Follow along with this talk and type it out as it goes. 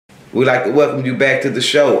We'd like to welcome you back to the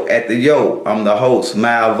show at the Yo. I'm the host,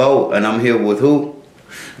 Malvo, and I'm here with who?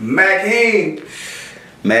 MAC-HEEM.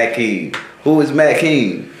 MAC-HEEM. Who is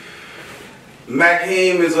MAC-HEEM?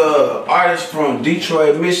 MAC-HEEM is an artist from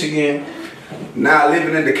Detroit, Michigan. Now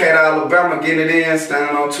living in Decatur, Alabama, getting it in,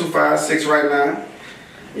 standing on 256 right now.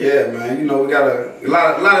 Yeah, man, you know, we got a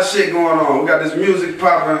lot of shit going on. We got this music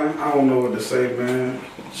popping. I don't know what to say, man.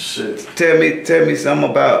 Shit. Tell me something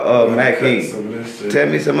about MAC-HEEM. Tell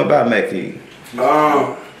me something about MAC-HEEM.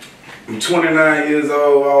 I'm 29 years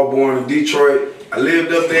old. I was born in Detroit. I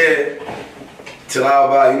lived up there till I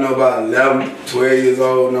was about 11, 12 years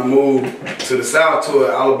old, and I moved to the south to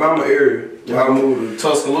an Alabama area. I moved to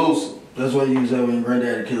Tuscaloosa. That's what you was at when your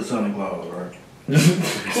granddaddy killed Santa Claus, right?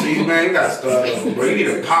 See, man, you gotta start over, bro. You need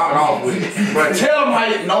to pop it off with it. But tell them how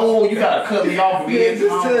you know you gotta cut me off with it.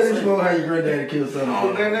 Just tell this boy how your granddaddy killed Santa Claus.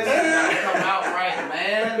 Oh, man, that's come out right,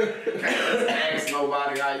 man. Can't ask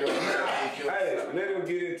nobody how your granddaddy killed. Hey, let him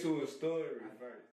get into a story.